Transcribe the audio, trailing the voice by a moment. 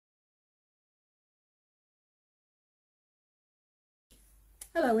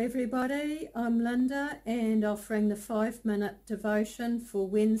Hello everybody, I'm Linda and offering the 5-minute devotion for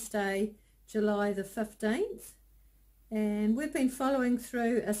Wednesday, July the 15th. And we've been following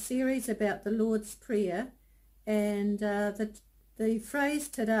through a series about the Lord's Prayer, and the phrase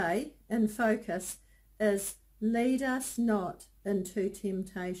today in focus is "lead us not into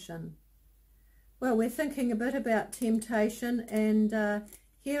temptation." Well, we're thinking a bit about temptation, and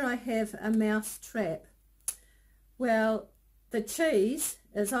here I have a mouse trap. Well, the cheese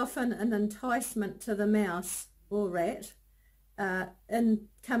is often an enticement to the mouse or rat in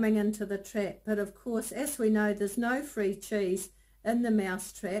coming into the trap. But of course, as we know, there's no free cheese in the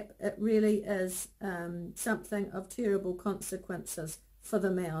mouse trap. It really is something of terrible consequences for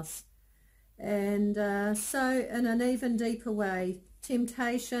the mouse. And so in an even deeper way,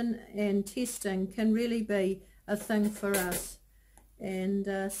 temptation and testing can really be a thing for us.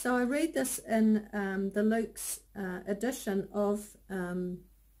 And so I read this in the Luke's edition of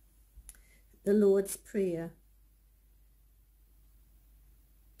the Lord's Prayer.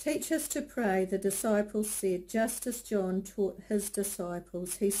 "Teach us to pray," the disciples said, just as John taught his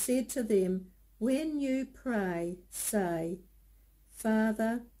disciples. He said to them, "When you pray, say,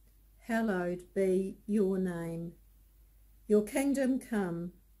 'Father, hallowed be your name. Your kingdom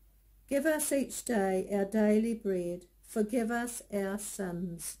come. Give us each day our daily bread. Forgive us our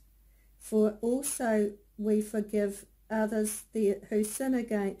sins, for also we forgive others who sin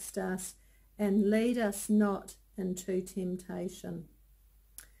against us, and lead us not into temptation."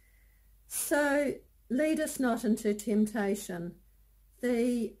 So, lead us not into temptation.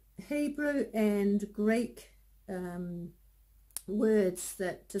 The Hebrew and Greek words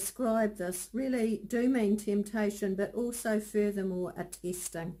that describe this really do mean temptation, but also furthermore a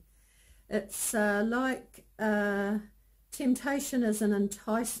testing. It's like temptation is an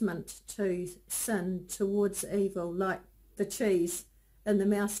enticement to sin, towards evil, like the cheese in the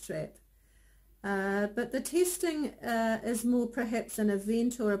mousetrap. But the testing is more perhaps an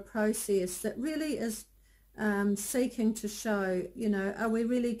event or a process that really is seeking to show, are we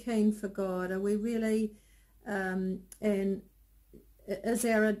really keen for God? Are we really, and is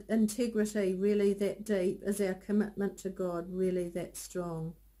our integrity really that deep? Is our commitment to God really that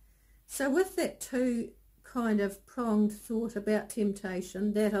strong? So with that two kind of pronged thought about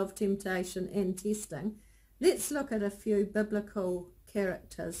temptation, that of temptation and testing, let's look at a few biblical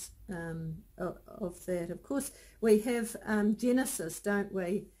characters of that. Of course, we have Genesis, don't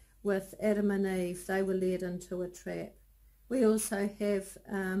we, with Adam and Eve. They were led into a trap. We also have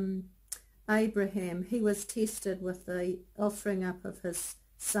Abraham. He was tested with the offering up of his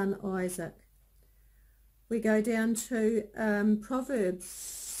son Isaac. We go down to Proverbs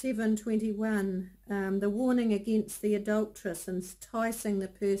 7:21, the warning against the adulteress, enticing the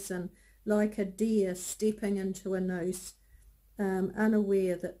person like a deer stepping into a noose,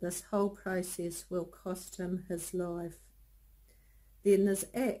 unaware that this whole process will cost him his life. Then there's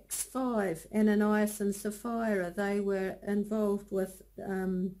Acts 5, Ananias and Sapphira. They were involved with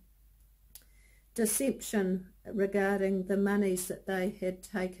deception regarding the monies that they had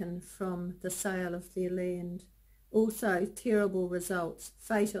taken from the sale of their land. Also terrible results,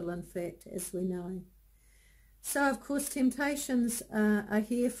 fatal in fact, as we know. So of course temptations are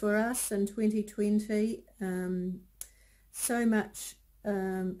here for us in 2020. So much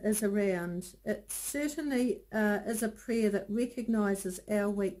is around. It certainly is a prayer that recognises our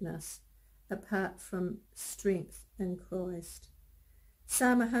weakness apart from strength in Christ.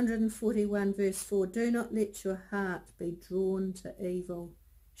 Psalm 141 verse 4, "Do not let your heart be drawn to evil."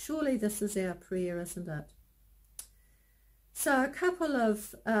 Surely this is our prayer, isn't it? So a couple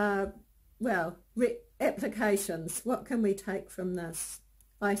of, applications. What can we take from this?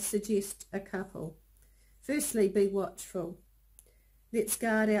 I suggest a couple. Firstly, be watchful. Let's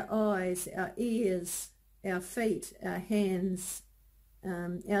guard our eyes, our ears, our feet, our hands,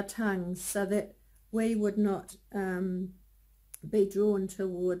 our tongues, so that we would not be drawn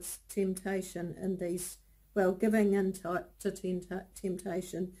towards temptation in these, giving in to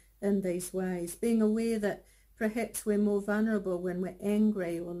temptation in these ways. Being aware that perhaps we're more vulnerable when we're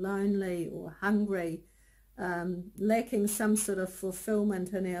angry or lonely or hungry, lacking some sort of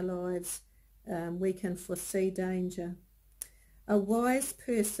fulfillment in our lives. We can foresee danger. A wise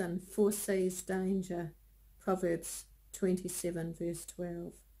person foresees danger. Proverbs 27 verse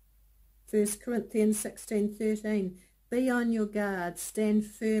 12. 1 Corinthians 16:13. Be on your guard, stand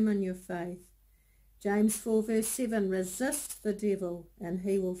firm in your faith. James 4 verse 7. Resist the devil and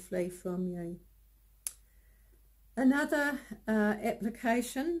he will flee from you. Another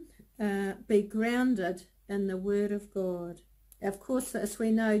application, be grounded in the Word of God. Of course, as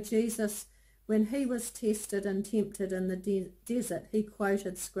we know, Jesus when he was tested and tempted in the desert, he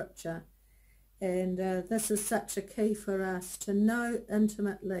quoted scripture. And this is such a key for us to know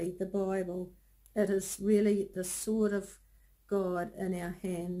intimately the Bible. It is really the sword of God in our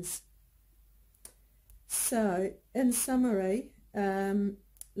hands. So, in summary,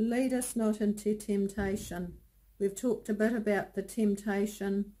 lead us not into temptation. We've talked a bit about the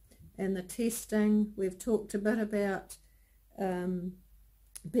temptation and the testing. We've talked a bit about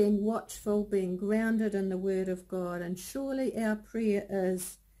being watchful, being grounded in the Word of God. And surely our prayer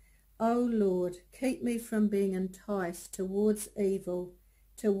is, O Lord, keep me from being enticed towards evil,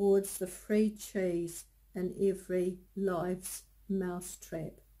 towards the free cheese in every life's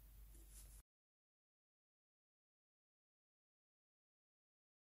mousetrap.